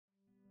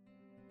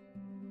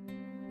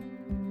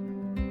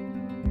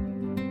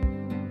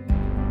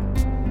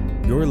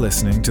You're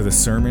listening to the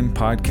Sermon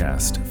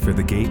Podcast for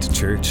the Gate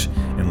Church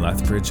in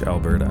Lethbridge,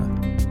 Alberta.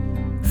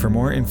 For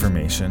more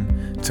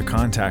information, to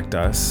contact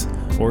us,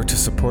 or to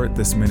support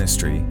this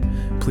ministry,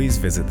 please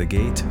visit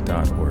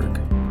thegate.org.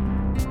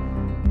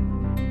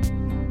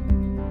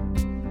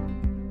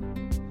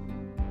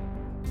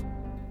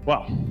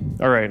 Wow.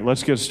 All right,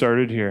 let's get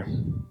started here.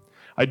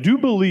 I do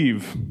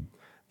believe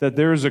that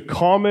there is a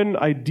common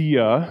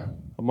idea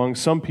among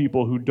some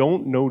people who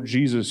don't know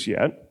Jesus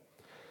yet,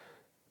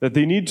 that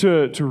they need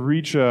to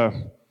reach a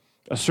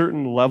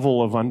certain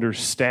level of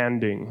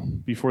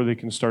understanding before they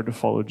can start to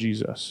follow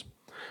Jesus.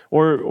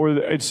 Or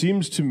it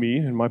seems to me,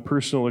 in my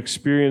personal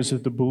experience,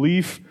 that the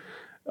belief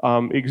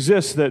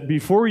exists that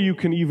before you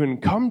can even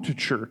come to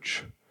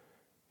church,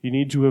 you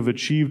need to have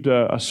achieved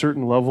a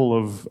certain level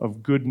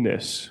of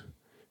goodness,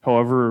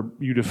 however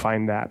you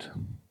define that.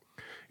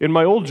 In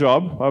my old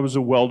job, I was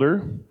a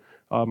welder,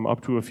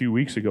 up to a few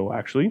weeks ago,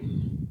 actually.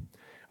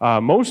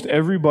 Most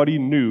everybody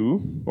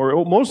knew,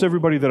 or most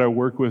everybody that I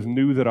worked with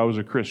knew that I was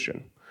a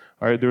Christian.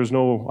 All right,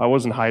 I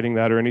wasn't hiding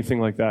that or anything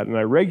like that, and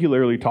I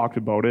regularly talked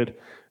about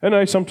it, and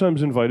I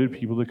sometimes invited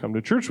people to come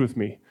to church with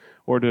me,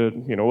 or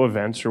to,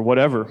 events or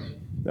whatever.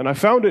 And I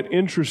found it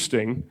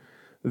interesting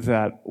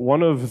that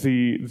one of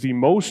the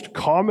most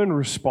common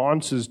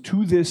responses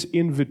to this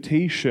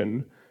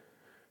invitation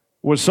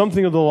was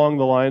something along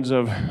the lines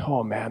of,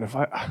 "Oh man, if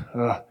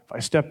I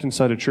stepped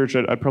inside a church,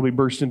 I'd probably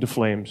burst into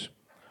flames."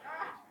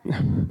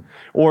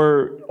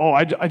 Or,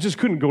 I just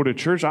couldn't go to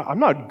church. I'm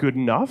not good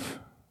enough.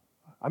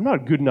 I'm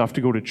not good enough to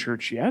go to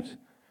church yet.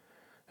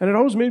 And it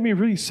always made me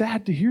really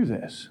sad to hear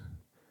this.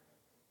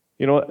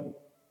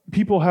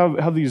 People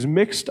have these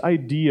mixed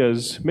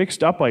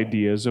up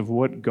ideas of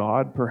what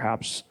God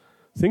perhaps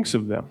thinks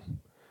of them,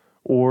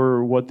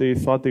 or what they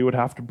thought they would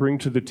have to bring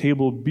to the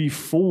table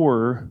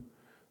before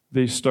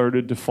they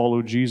started to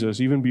follow Jesus,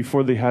 even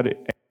before they had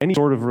any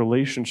sort of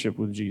relationship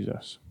with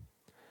Jesus.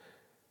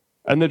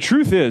 And the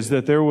truth is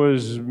that there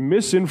was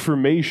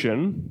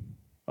misinformation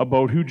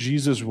about who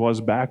Jesus was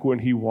back when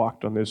he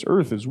walked on this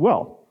earth as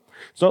well.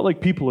 It's not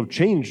like people have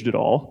changed at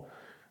all.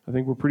 I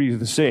think we're pretty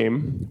the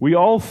same. We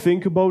all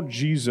think about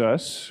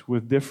Jesus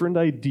with different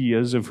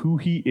ideas of who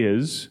he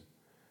is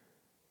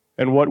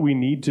and what we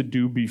need to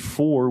do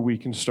before we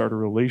can start a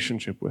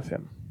relationship with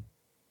him.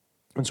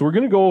 And so we're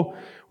going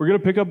to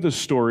pick up this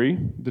story,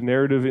 the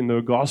narrative in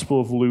the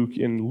Gospel of Luke,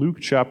 in Luke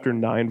chapter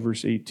 9,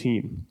 verse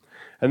 18.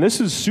 And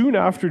this is soon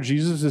after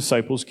Jesus'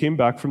 disciples came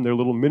back from their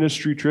little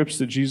ministry trips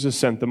that Jesus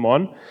sent them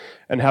on,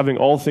 and having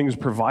all things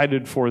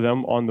provided for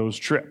them on those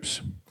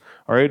trips.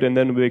 All right, and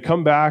then they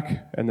come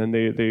back, and then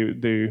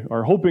they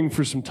are hoping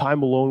for some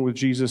time alone with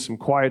Jesus, some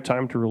quiet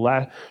time to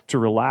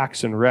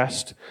relax and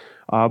rest.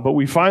 But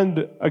we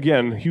find,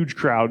 again, huge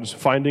crowds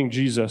finding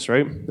Jesus,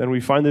 right? And we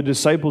find the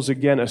disciples,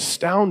 again,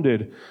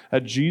 astounded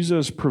at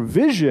Jesus'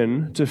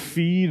 provision to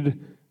feed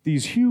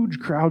these huge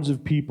crowds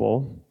of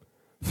people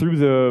through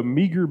the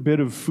meager bit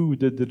of food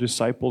that the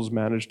disciples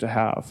managed to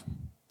have.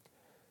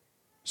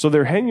 So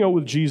they're hanging out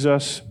with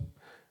Jesus,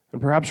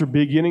 and perhaps are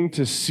beginning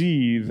to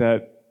see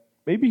that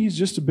maybe he's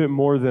just a bit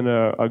more than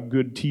a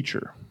good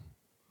teacher.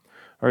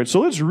 All right, so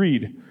let's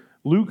read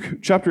Luke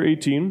chapter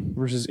 18,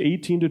 verses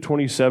 18 to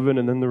 27,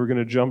 and then we're going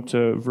to jump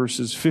to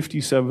verses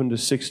 57 to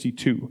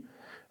 62.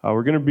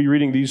 We're going to be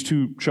reading these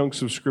two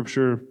chunks of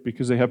Scripture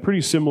because they have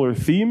pretty similar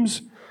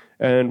themes,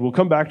 and we'll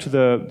come back to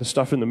the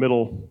stuff in the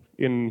middle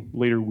in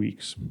later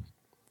weeks.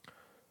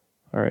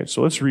 All right,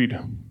 so let's read.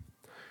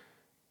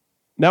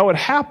 Now it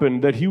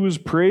happened that he was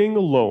praying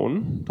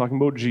alone, talking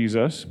about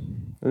Jesus,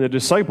 and the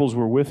disciples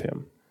were with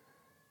him.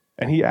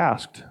 And he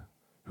asked,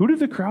 "Who did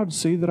the crowd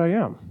say that I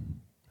am?"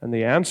 And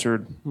they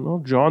answered, "Well,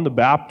 John the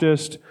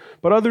Baptist,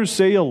 but others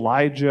say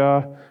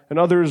Elijah, and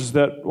others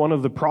that one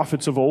of the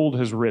prophets of old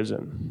has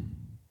risen."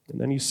 And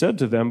then he said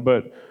to them,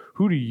 "But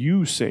who do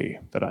you say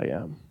that I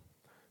am?"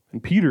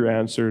 And Peter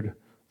answered,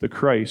 "The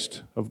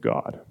Christ of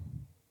God."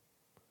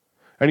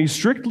 And he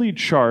strictly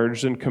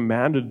charged and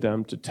commanded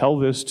them to tell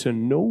this to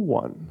no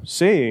one,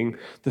 saying,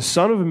 "The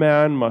Son of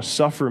Man must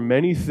suffer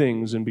many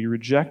things and be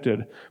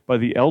rejected by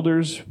the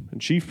elders and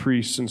chief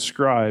priests and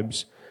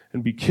scribes,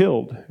 and be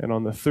killed, and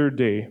on the third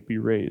day be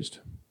raised."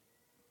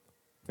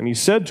 And he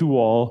said to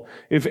all,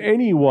 "If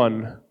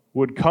anyone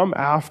would come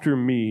after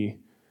me,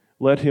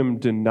 let him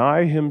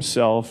deny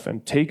himself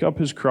and take up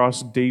his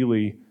cross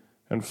daily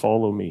and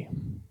follow me.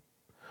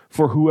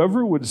 For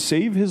whoever would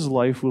save his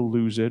life will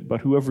lose it,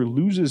 but whoever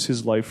loses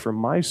his life for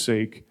my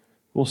sake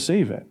will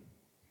save it.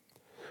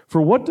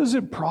 For what does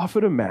it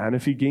profit a man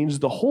if he gains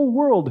the whole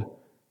world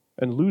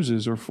and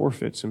loses or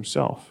forfeits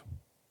himself?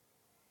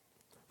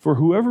 For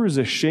whoever is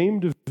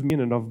ashamed of me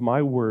and of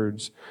my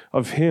words,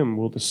 of him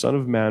will the Son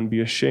of Man be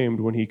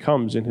ashamed when he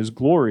comes in his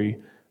glory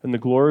and the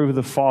glory of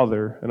the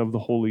Father and of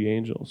the holy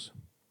angels.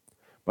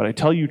 But I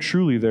tell you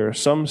truly, there are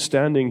some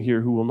standing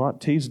here who will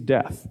not taste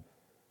death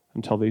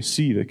until they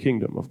see the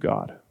kingdom of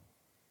God."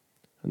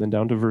 And then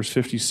down to verse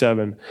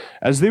 57.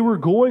 As they were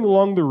going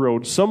along the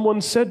road, someone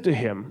said to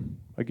him,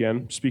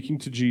 again, speaking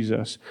to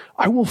Jesus,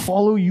 "I will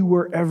follow you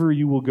wherever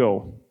you will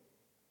go."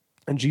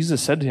 And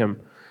Jesus said to him,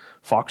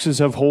 Foxes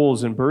have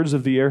holes and birds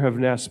of the air have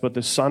nests, but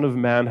the Son of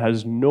Man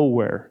has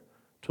nowhere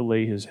to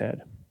lay his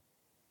head."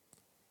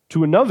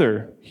 To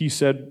another, he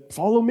said,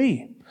 "Follow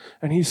me."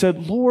 And he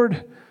said,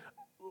 "Lord,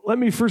 let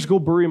me first go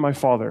bury my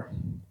father."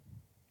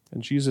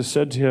 And Jesus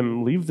said to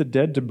him, "Leave the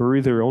dead to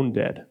bury their own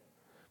dead.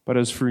 But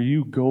as for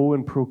you, go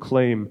and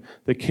proclaim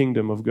the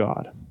kingdom of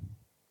God."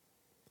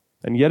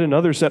 And yet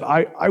another said,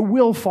 I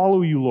will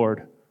follow you,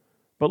 Lord,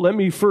 but let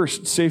me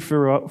first say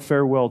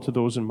farewell to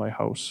those in my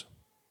house."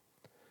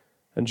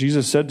 And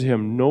Jesus said to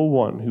him, "No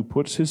one who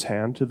puts his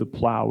hand to the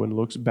plow and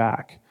looks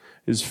back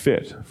is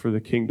fit for the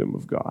kingdom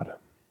of God."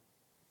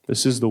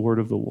 This is the word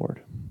of the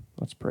Lord.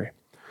 Let's pray.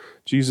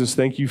 Jesus,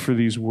 thank you for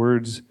these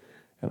words.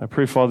 And I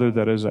pray, Father,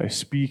 that as I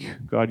speak,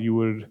 God, you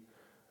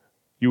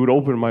would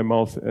open my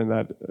mouth and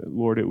that,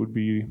 Lord, it would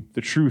be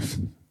the truth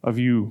of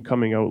you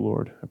coming out,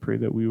 Lord. I pray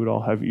that we would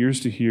all have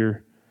ears to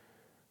hear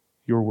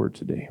your word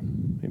today.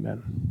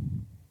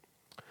 Amen.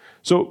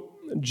 So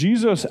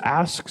Jesus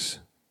asks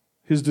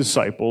his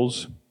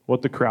disciples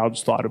what the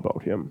crowds thought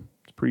about him.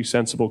 It's a pretty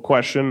sensible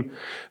question.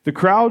 The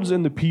crowds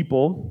and the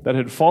people that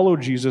had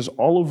followed Jesus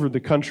all over the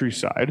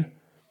countryside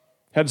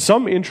had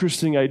some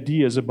interesting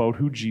ideas about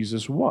who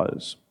Jesus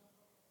was.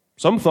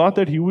 Some thought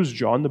that he was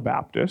John the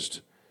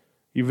Baptist,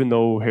 even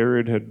though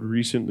Herod had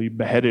recently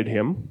beheaded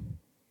him.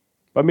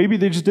 But maybe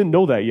they just didn't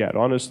know that yet.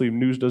 Honestly,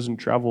 news doesn't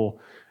travel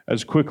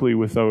as quickly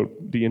without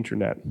the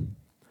internet.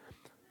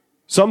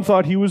 Some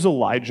thought he was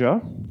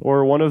Elijah,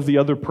 or one of the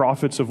other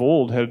prophets of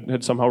old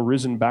had somehow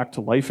risen back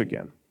to life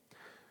again.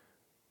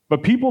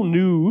 But people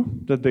knew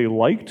that they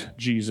liked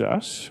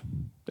Jesus,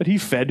 that he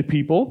fed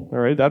people. All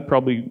right, that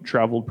probably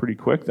traveled pretty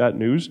quick, that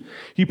news.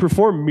 He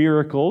performed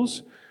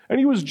miracles, and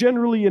he was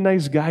generally a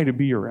nice guy to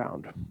be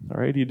around.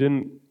 All right, he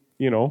didn't,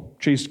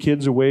 chase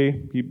kids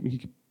away.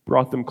 He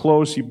brought them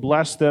close. He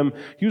blessed them.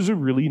 He was a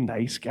really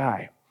nice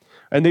guy.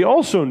 And they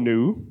also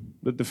knew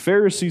that the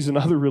Pharisees and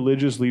other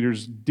religious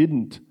leaders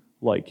didn't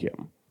like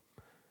him,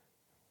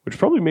 which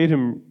probably made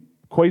him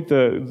quite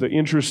the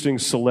interesting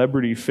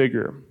celebrity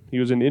figure. He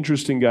was an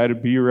interesting guy to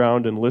be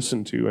around and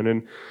listen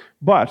to.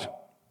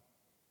 But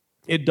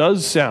it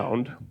does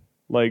sound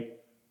like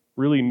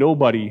really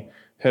nobody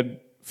had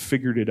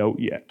figured it out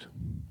yet.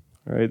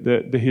 All right?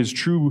 That his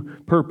true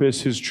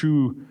purpose, his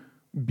true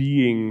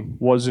being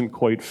wasn't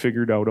quite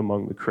figured out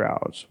among the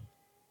crowds.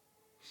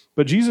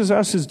 But Jesus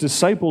asks his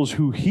disciples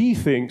who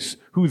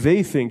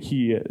they think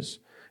he is.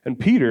 And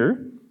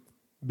Peter,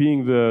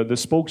 being the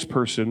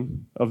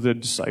spokesperson of the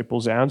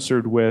disciples,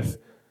 answered with,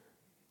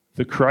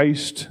 "The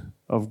Christ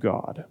of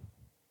God."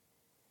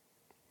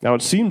 Now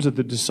it seems that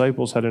the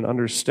disciples had an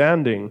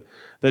understanding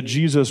that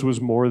Jesus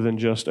was more than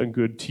just a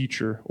good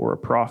teacher or a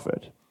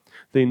prophet.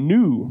 They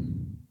knew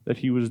that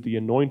he was the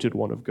anointed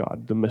one of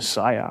God, the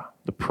Messiah,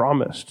 the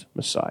promised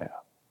Messiah.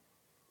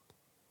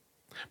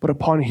 But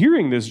upon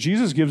hearing this,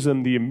 Jesus gives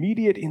them the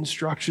immediate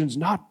instructions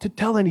not to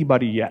tell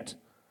anybody yet,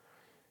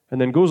 and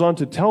then goes on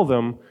to tell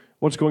them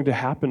what's going to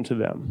happen to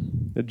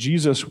them, that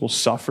Jesus will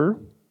suffer,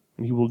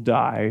 and he will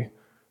die,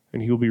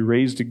 and he will be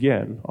raised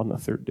again on the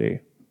third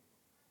day.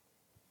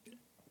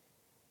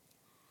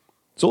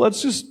 So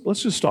let's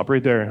just stop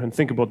right there and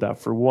think about that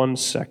for 1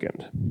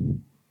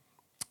 second.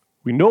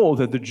 We know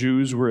that the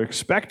Jews were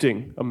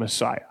expecting a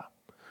Messiah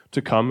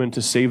to come and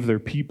to save their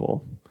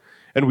people.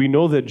 And we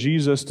know that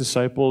Jesus'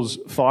 disciples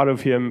thought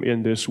of him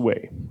in this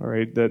way, all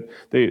right, that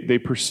they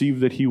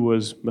perceived that he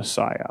was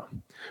Messiah.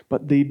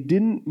 But they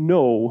didn't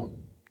know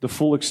the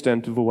full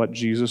extent of what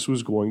Jesus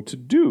was going to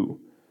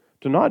do,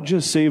 to not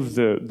just save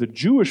the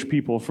Jewish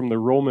people from the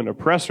Roman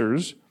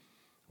oppressors,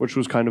 which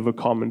was kind of a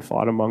common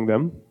thought among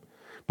them,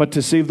 but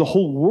to save the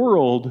whole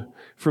world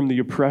from the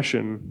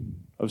oppression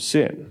of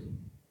sin.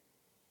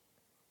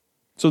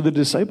 So the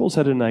disciples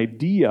had an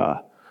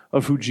idea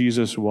of who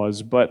Jesus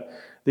was, but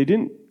they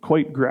didn't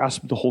quite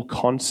grasp the whole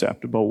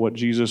concept about what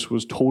Jesus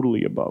was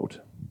totally about.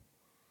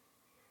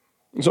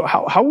 So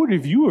how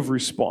would you have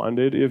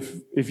responded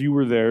if you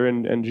were there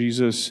and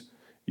Jesus,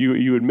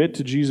 you admit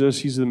to Jesus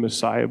he's the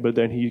Messiah, but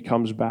then he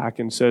comes back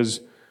and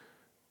says,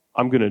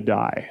 "I'm going to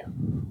die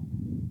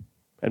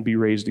and be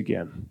raised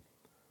again"?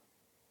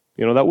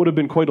 That would have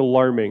been quite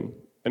alarming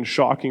and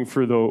shocking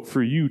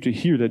for you to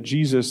hear that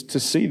Jesus to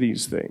say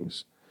these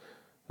things.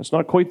 That's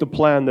not quite the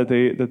plan that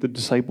the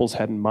disciples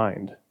had in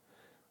mind.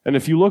 And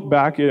if you look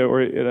back at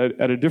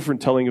a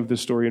different telling of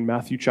this story in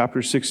Matthew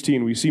chapter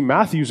 16, we see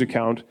Matthew's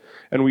account,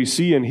 and we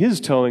see in his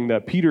telling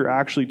that Peter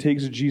actually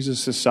takes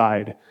Jesus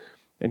aside,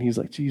 and he's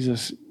like,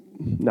 "Jesus,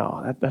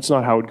 no, that's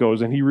not how it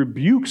goes." And he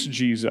rebukes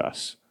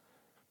Jesus.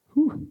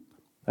 Whew,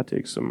 that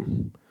takes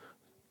some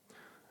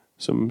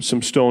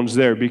stones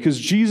there, because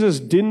Jesus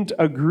didn't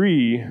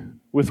agree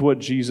with what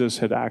Jesus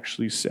had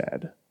actually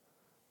said.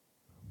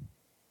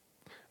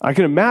 I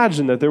can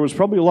imagine that there was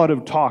probably a lot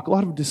of talk, a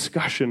lot of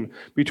discussion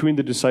between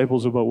the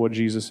disciples about what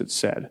Jesus had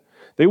said.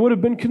 They would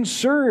have been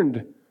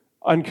concerned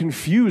and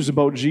confused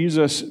about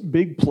Jesus'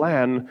 big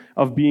plan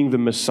of being the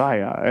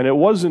Messiah. And it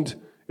wasn't,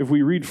 if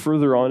we read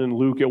further on in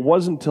Luke, it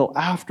wasn't until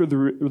after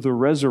the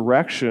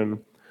resurrection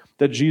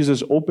that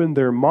Jesus opened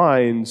their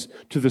minds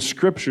to the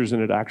Scriptures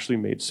and it actually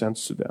made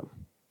sense to them.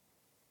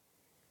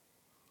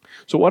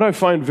 So what I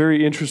find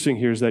very interesting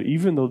here is that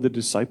even though the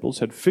disciples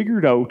had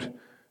figured out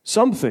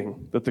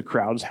something that the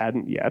crowds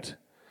hadn't yet,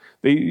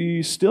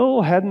 they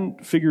still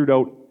hadn't figured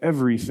out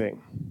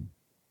everything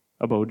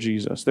about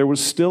Jesus. There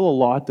was still a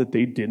lot that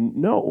they didn't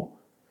know.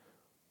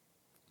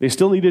 They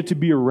still needed to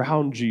be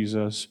around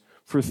Jesus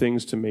for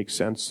things to make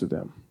sense to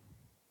them.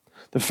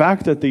 The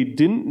fact that they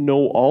didn't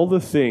know all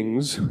the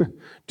things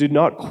did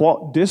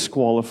not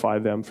disqualify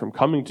them from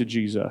coming to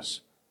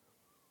Jesus.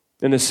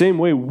 In the same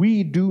way,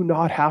 we do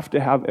not have to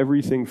have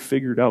everything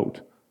figured out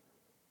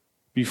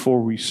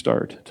before we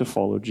start to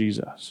follow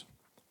Jesus.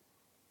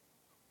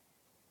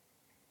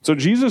 So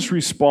Jesus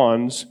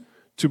responds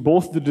to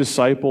both the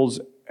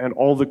disciples and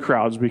all the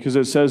crowds, because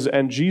it says,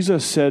 and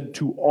Jesus said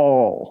to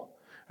all,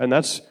 and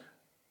that's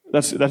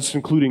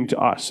including to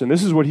us. And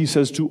this is what he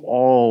says to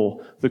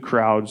all the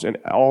crowds and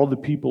all the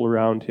people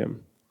around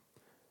him.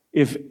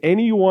 If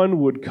anyone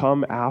would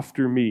come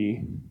after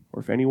me,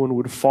 or if anyone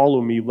would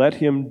follow me, let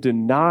him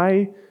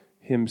deny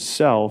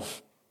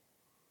himself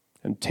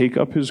and take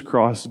up his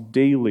cross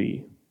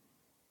daily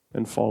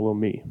and follow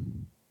me.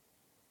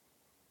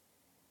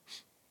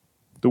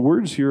 The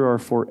words here are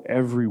for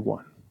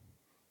everyone.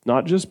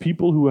 Not just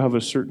people who have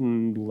a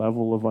certain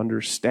level of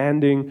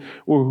understanding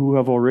or who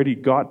have already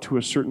got to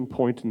a certain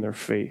point in their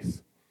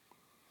faith,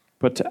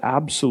 but to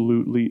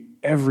absolutely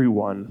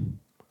everyone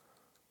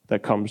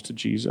that comes to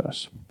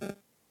Jesus.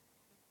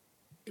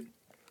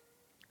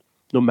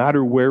 No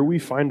matter where we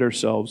find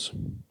ourselves,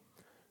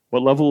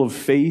 what level of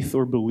faith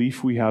or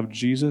belief we have,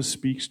 Jesus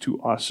speaks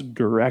to us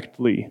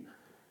directly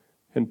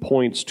and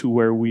points to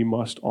where we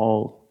must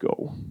all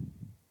go.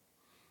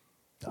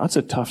 That's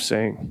a tough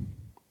saying.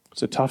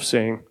 It's a tough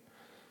saying,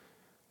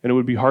 and it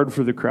would be hard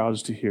for the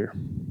crowds to hear.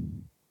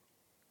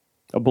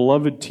 A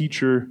beloved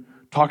teacher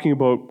talking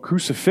about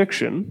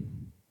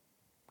crucifixion,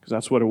 because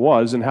that's what it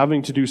was, and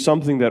having to do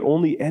something that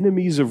only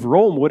enemies of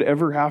Rome would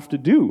ever have to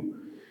do.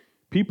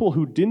 People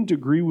who didn't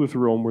agree with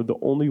Rome were the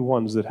only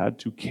ones that had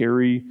to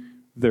carry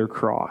their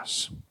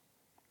cross.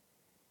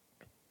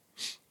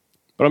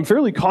 But I'm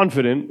fairly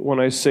confident when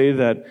I say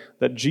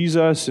that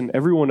Jesus and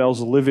everyone else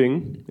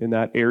living in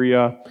that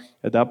area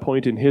at that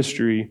point in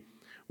history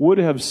would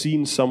have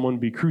seen someone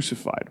be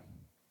crucified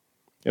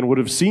and would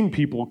have seen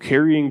people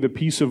carrying the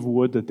piece of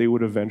wood that they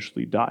would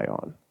eventually die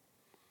on.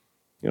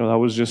 That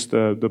was just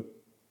the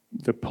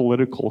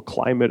political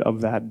climate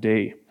of that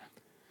day.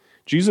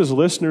 Jesus'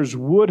 listeners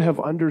would have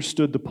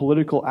understood the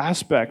political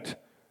aspect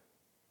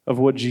of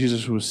what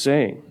Jesus was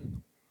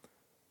saying.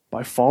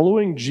 By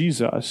following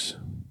Jesus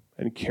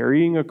and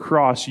carrying a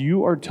cross,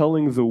 you are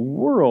telling the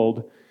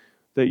world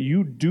that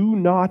you do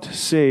not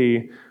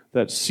say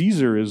that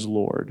Caesar is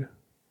Lord,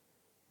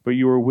 but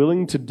you are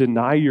willing to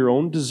deny your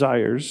own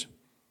desires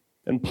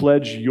and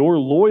pledge your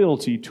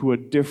loyalty to a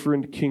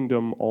different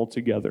kingdom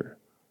altogether,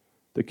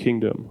 the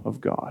kingdom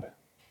of God.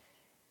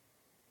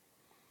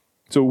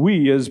 So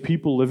we, as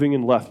people living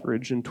in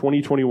Lethbridge in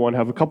 2021,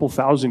 have a couple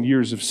thousand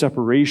years of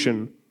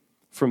separation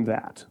from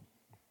that.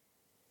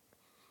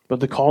 But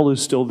the call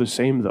is still the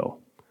same, though.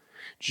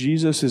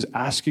 Jesus is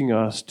asking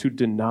us to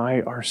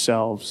deny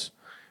ourselves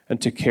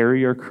and to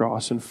carry our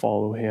cross and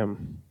follow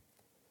him,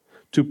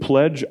 to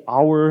pledge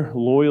our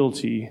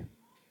loyalty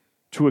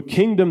to a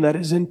kingdom that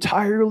is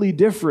entirely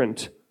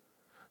different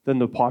than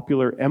the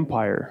popular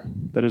empire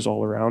that is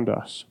all around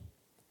us.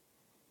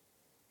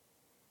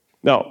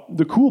 Now,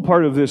 the cool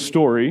part of this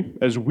story,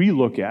 as we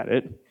look at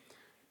it,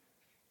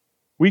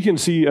 we can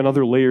see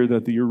another layer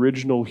that the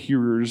original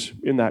hearers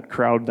in that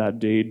crowd that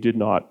day did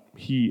not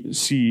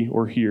see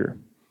or hear.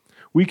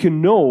 We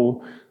can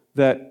know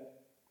that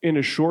in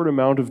a short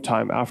amount of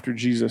time after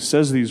Jesus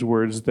says these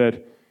words,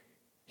 that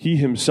he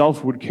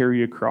himself would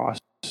carry a cross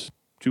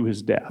to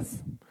his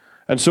death.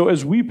 And so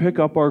as we pick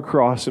up our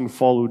cross and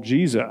follow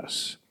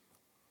Jesus,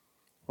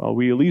 well,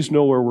 we at least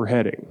know where we're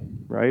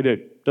heading, right?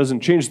 It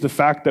doesn't change the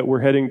fact that we're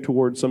heading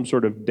towards some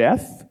sort of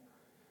death,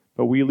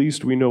 but we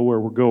know where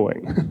we're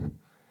going.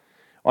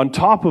 On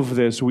top of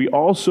this, we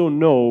also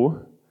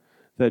know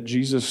that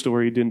Jesus'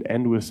 story didn't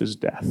end with his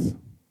death.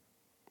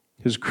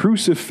 His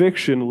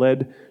crucifixion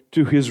led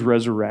to his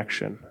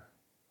resurrection.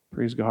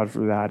 Praise God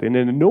for that. And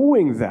in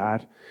knowing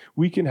that,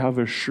 we can have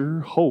a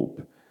sure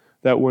hope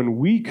that when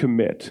we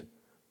commit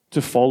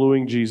to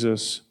following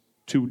Jesus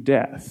to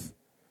death,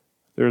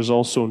 there's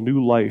also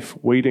new life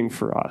waiting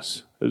for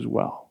us as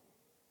well.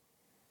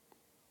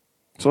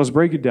 So let's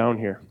break it down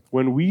here.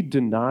 When we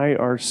deny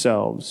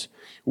ourselves,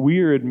 we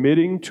are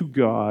admitting to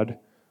God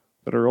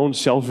that our own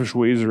selfish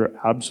ways are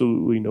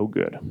absolutely no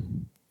good.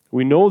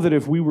 We know that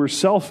if we were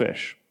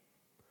selfish,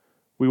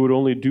 we would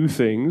only do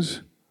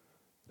things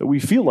that we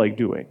feel like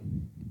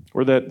doing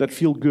or that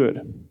feel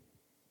good.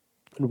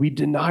 And we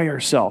deny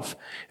ourselves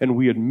and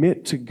we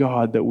admit to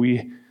God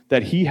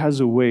that he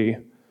has a way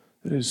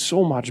that is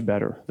so much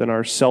better than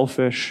our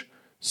selfish,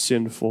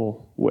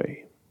 sinful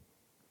way.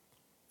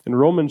 In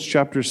Romans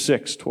chapter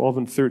 6, 12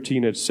 and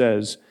 13, it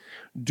says,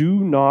 "Do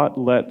not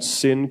let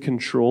sin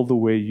control the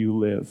way you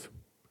live,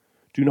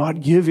 Do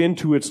not give in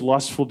to its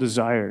lustful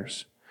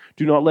desires.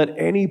 Do not let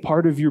any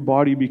part of your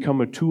body become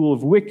a tool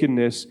of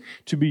wickedness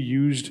to be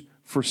used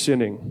for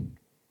sinning.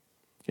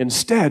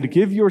 Instead,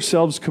 give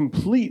yourselves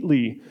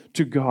completely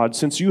to God,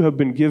 since you have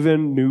been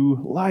given new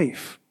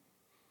life.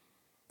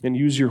 And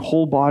use your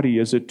whole body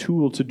as a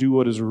tool to do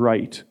what is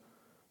right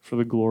for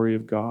the glory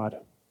of God.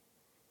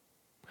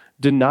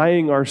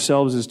 Denying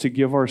ourselves is to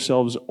give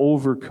ourselves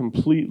over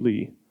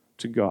completely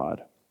to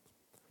God.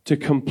 To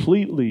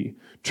completely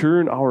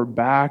turn our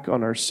back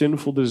on our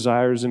sinful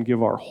desires and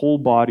give our whole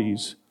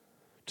bodies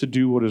to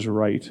do what is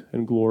right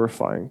and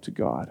glorifying to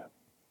God.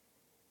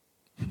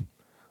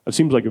 That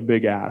seems like a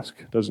big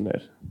ask, doesn't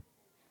it?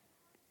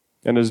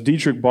 And as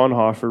Dietrich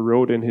Bonhoeffer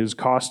wrote in his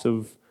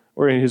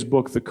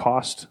book, The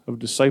Cost of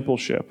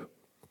Discipleship,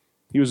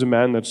 he was a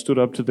man that stood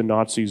up to the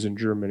Nazis in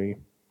Germany.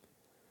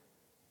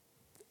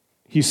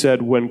 He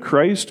said, "When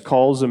Christ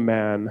calls a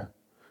man,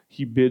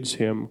 he bids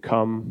him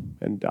come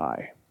and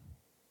die."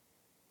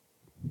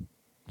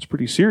 It's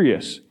pretty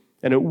serious.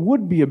 And it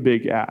would be a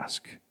big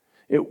ask.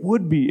 It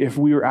would be if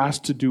we were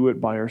asked to do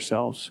it by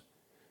ourselves,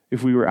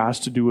 if we were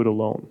asked to do it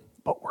alone.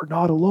 But we're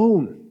not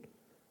alone.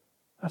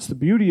 That's the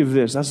beauty of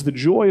this. That's the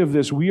joy of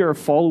this. We are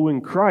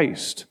following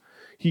Christ.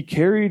 He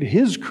carried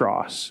his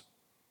cross,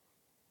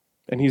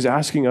 and he's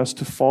asking us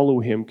to follow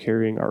him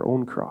carrying our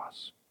own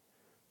cross.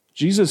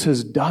 Jesus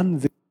has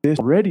done this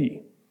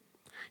already.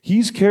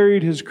 He's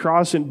carried his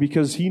cross, and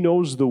because he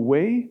knows the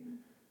way,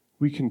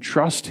 we can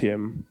trust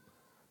him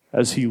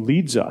as he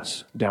leads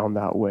us down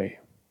that way.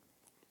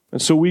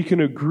 And so we can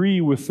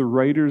agree with the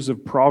writers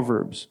of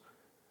Proverbs,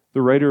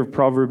 the writer of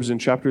Proverbs in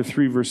chapter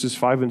 3, verses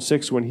 5 and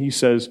 6, when he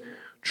says,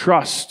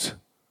 "Trust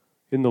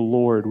in the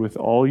Lord with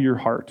all your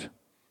heart,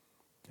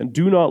 and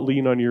do not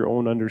lean on your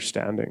own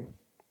understanding.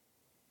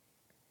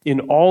 In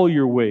all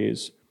your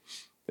ways,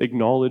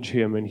 acknowledge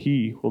him, and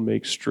he will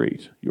make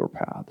straight your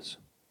paths."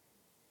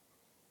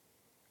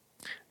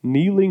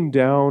 Kneeling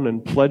down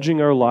and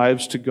pledging our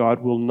lives to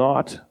God will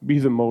not be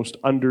the most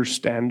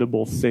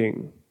understandable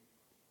thing.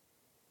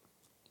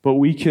 But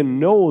we can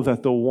know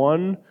that the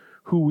one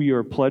who we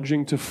are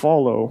pledging to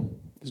follow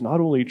is not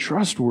only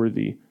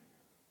trustworthy,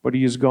 but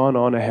he has gone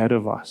on ahead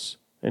of us,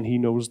 and he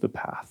knows the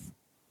path.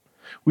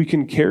 We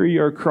can carry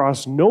our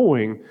cross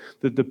knowing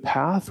that the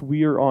path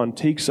we are on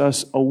takes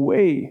us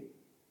away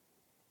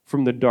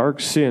from the dark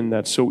sin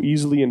that so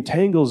easily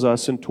entangles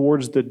us and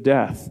towards the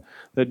death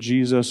that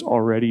Jesus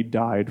already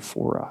died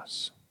for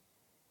us.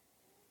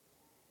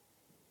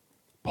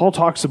 Paul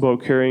talks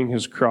about carrying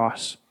his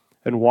cross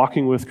and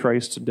walking with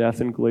Christ to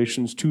death in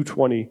Galatians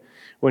 2:20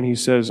 when he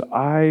says,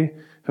 "I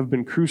have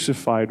been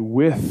crucified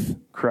with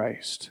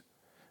Christ.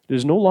 It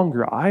is no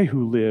longer I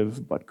who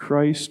live, but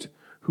Christ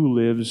who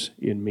lives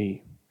in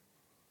me.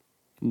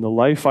 In the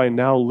life I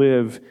now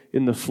live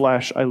in the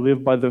flesh, I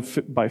live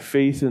by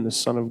faith in the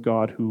Son of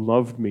God who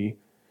loved me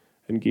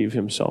and gave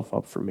himself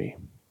up for me."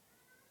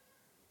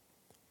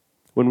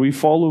 When we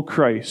follow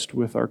Christ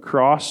with our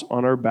cross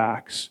on our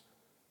backs,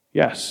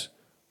 yes,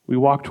 we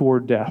walk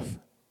toward death,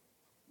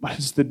 but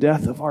it's the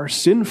death of our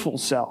sinful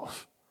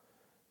self.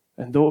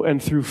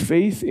 And through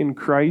faith in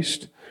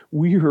Christ,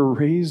 we are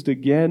raised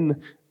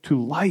again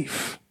to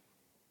life.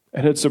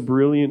 And it's a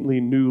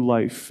brilliantly new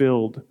life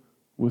filled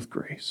with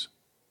grace.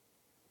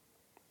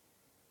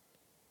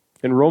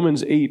 In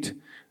Romans 8,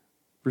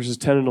 verses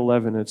 10 and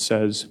 11, it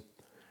says,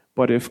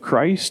 "But if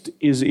Christ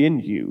is in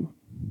you,"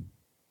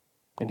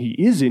 and he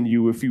is in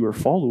you if you are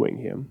following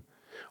him,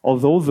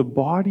 "although the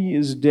body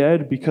is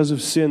dead because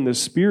of sin, the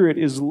spirit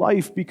is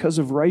life because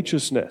of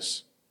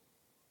righteousness.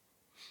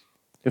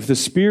 If the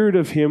spirit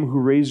of him who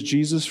raised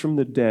Jesus from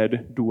the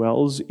dead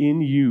dwells in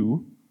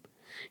you,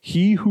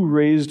 he who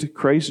raised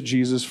Christ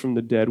Jesus from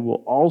the dead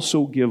will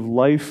also give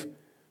life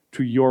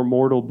to your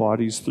mortal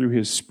bodies through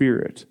his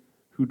Spirit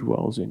who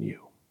dwells in you."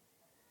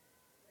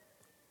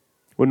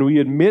 When we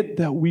admit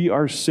that we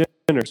are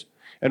sinners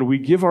and we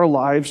give our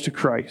lives to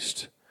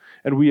Christ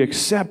and we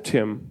accept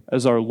him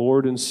as our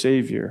Lord and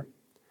Savior,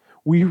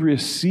 we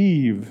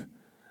receive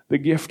the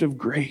gift of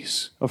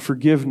grace, of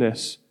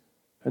forgiveness,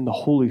 and the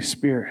Holy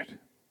Spirit.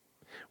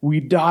 We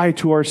die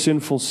to our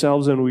sinful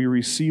selves and we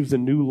receive the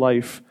new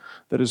life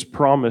that is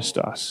promised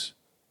us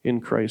in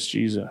Christ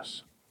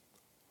Jesus.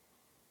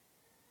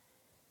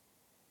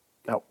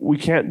 Now, we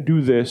can't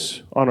do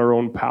this on our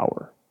own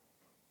power.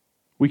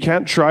 We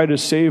can't try to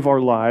save our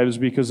lives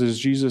because, as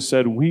Jesus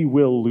said, we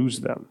will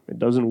lose them. It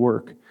doesn't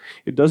work.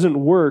 It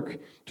doesn't work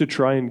to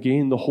try and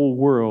gain the whole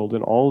world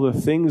and all the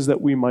things that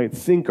we might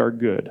think are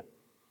good,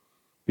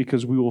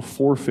 because we will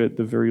forfeit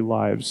our very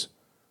lives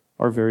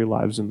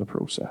in the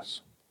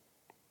process.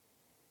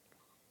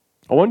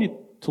 I want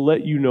to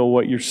let you know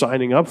what you're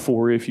signing up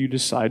for if you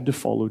decide to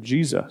follow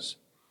Jesus.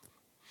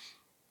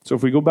 So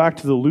if we go back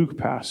to the Luke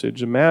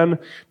passage, a man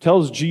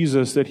tells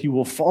Jesus that he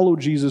will follow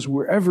Jesus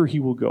wherever he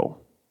will go.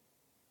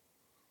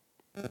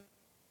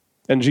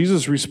 And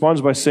Jesus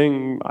responds by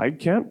saying, "I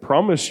can't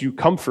promise you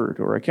comfort,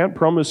 or I can't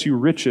promise you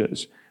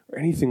riches, or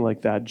anything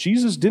like that."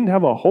 Jesus didn't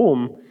have a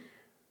home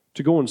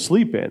to go and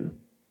sleep in.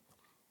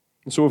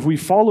 And so if we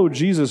follow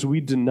Jesus,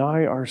 we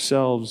deny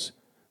ourselves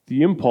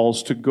the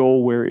impulse to go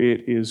where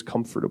it is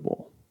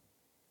comfortable.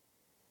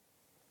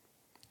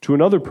 To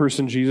another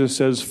person, Jesus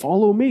says,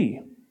 "Follow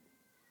me."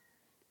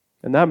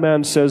 And that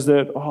man says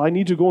that, "I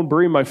need to go and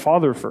bury my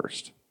father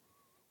first."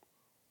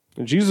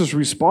 And Jesus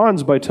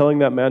responds by telling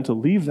that man to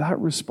leave that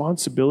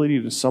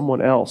responsibility to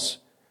someone else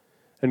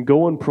and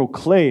go and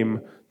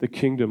proclaim the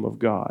kingdom of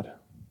God.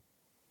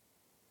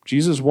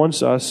 Jesus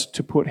wants us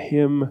to put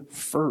him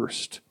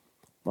first,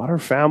 not our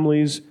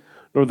families,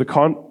 nor the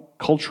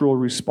cultural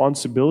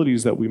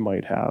responsibilities that we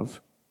might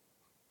have,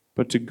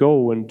 but to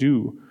go and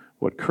do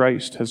what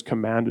Christ has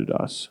commanded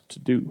us to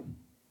do.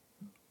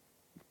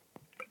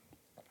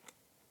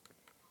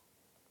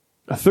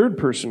 A third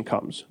person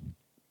comes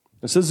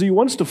and says he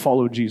wants to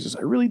follow Jesus.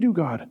 "I really do,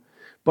 God."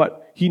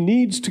 But he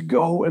needs to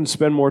go and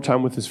spend more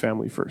time with his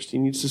family first. He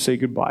needs to say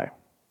goodbye.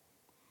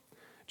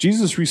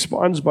 Jesus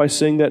responds by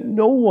saying that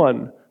no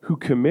one who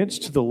commits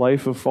to the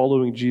life of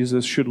following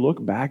Jesus should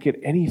look back at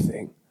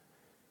anything,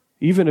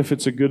 even if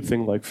it's a good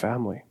thing like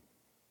family.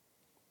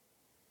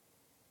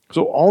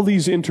 So all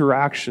these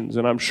interactions,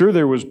 and I'm sure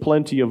there was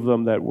plenty of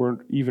them that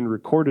weren't even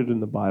recorded in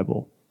the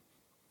Bible,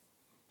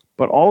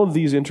 but all of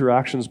these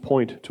interactions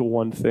point to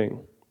one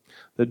thing,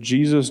 that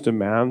Jesus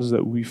demands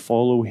that we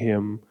follow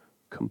him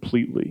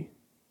completely.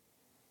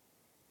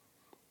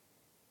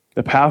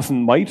 The path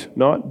might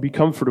not be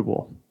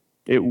comfortable.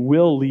 It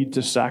will lead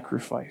to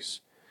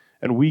sacrifice,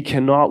 and we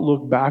cannot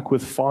look back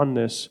with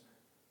fondness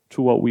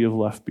to what we have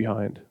left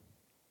behind.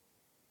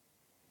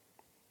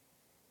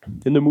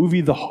 In the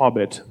movie The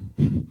Hobbit,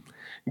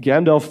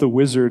 Gandalf the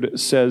Wizard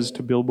says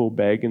to Bilbo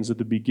Baggins at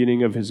the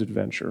beginning of his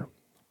adventure,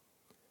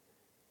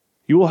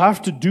 "You will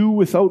have to do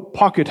without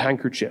pocket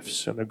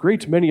handkerchiefs and a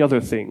great many other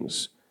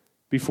things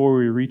before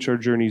we reach our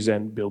journey's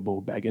end,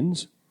 Bilbo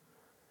Baggins.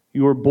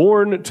 You are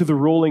born to the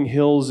rolling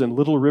hills and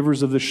little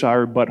rivers of the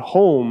Shire, but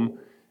home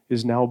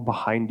is now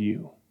behind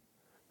you,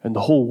 and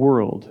the whole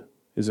world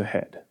is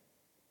ahead."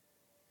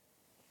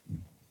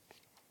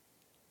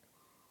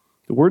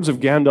 The words of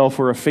Gandalf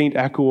are a faint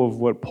echo of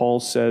what Paul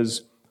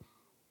says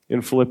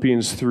in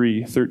Philippians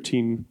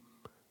 3:13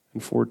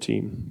 and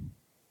 14.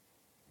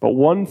 "But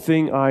one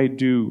thing I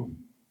do,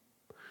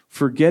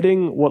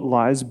 forgetting what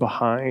lies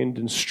behind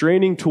and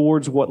straining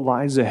towards what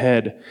lies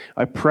ahead,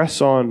 I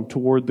press on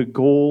toward the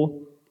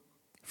goal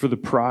for the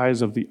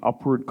prize of the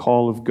upward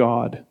call of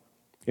God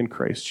in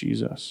Christ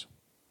Jesus."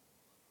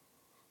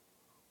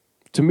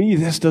 To me,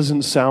 this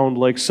doesn't sound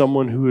like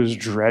someone who is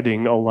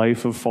dreading a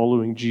life of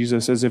following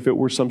Jesus as if it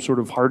were some sort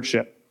of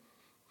hardship.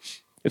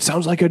 It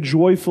sounds like a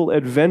joyful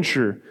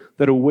adventure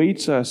that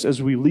awaits us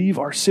as we leave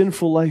our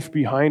sinful life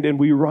behind and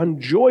we run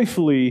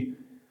joyfully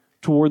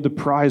toward the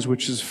prize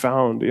which is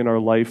found in our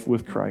life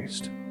with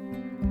Christ.